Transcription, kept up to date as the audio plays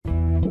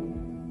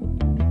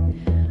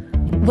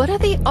What are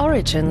the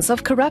origins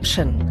of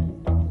corruption?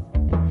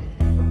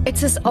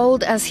 It's as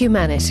old as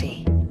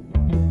humanity.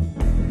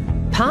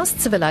 Past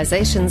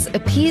civilizations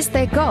appeased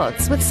their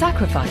gods with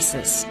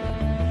sacrifices.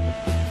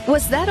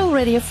 Was that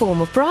already a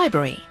form of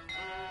bribery?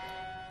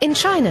 In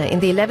China, in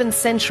the 11th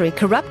century,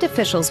 corrupt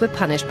officials were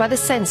punished by the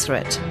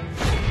censorate,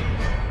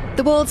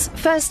 the world's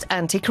first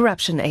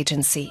anti-corruption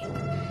agency.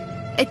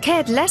 It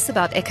cared less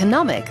about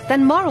economic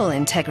than moral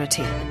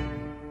integrity.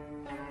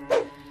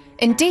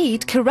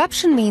 Indeed,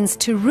 corruption means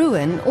to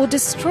ruin or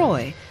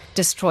destroy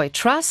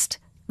trust,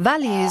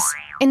 values,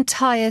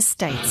 entire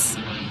states.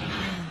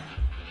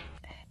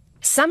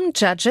 Some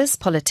judges,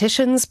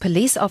 politicians,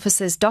 police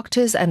officers,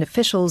 doctors and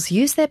officials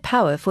use their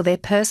power for their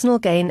personal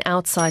gain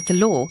outside the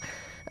law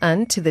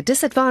and to the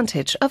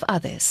disadvantage of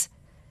others.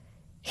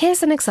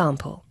 Here's an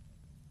example.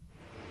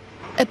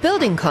 A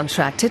building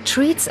contractor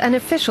treats an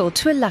official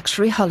to a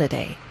luxury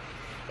holiday.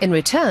 In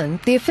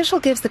return, the official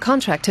gives the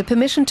contractor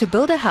permission to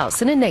build a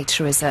house in a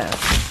nature reserve.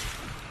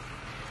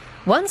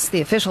 Once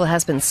the official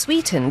has been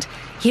sweetened,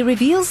 he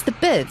reveals the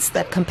bids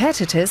that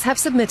competitors have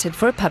submitted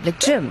for a public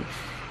gym,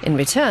 in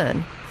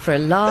return for a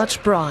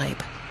large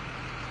bribe.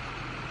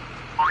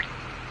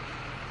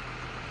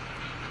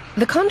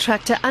 The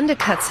contractor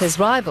undercuts his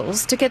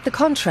rivals to get the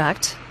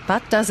contract,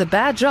 but does a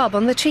bad job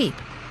on the cheap.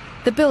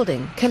 The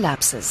building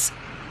collapses.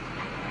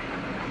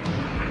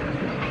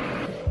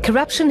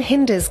 Corruption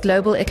hinders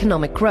global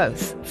economic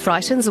growth,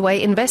 frightens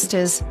away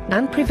investors,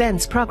 and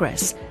prevents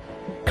progress.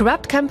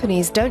 Corrupt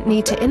companies don't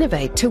need to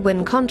innovate to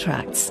win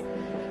contracts.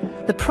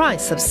 The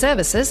price of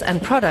services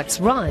and products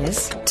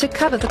rise to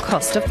cover the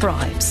cost of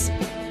bribes.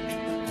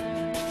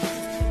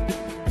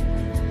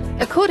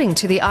 According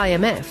to the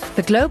IMF,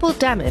 the global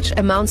damage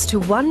amounts to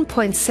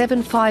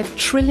 1.75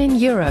 trillion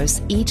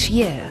euros each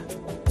year.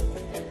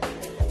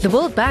 The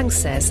World Bank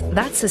says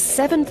that's a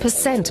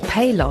 7%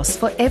 pay loss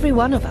for every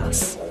one of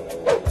us.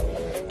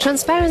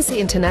 Transparency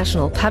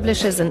International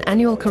publishes an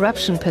annual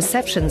corruption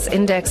perceptions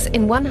index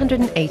in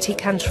 180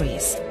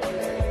 countries.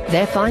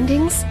 Their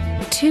findings?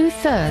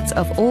 2/3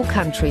 of all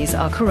countries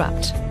are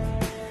corrupt.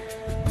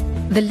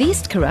 The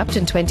least corrupt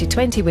in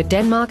 2020 were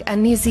Denmark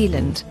and New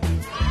Zealand.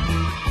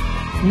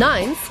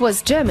 9th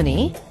was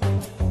Germany.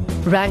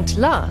 Ranked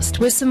last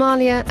were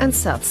Somalia and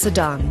South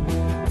Sudan.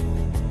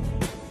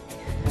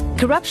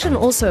 Corruption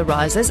also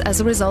arises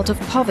as a result of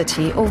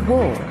poverty or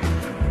war.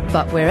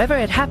 But wherever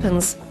it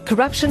happens,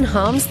 corruption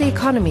harms the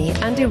economy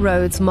and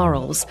erodes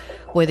morals,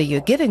 whether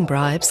you're giving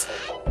bribes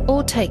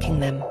or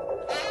taking them.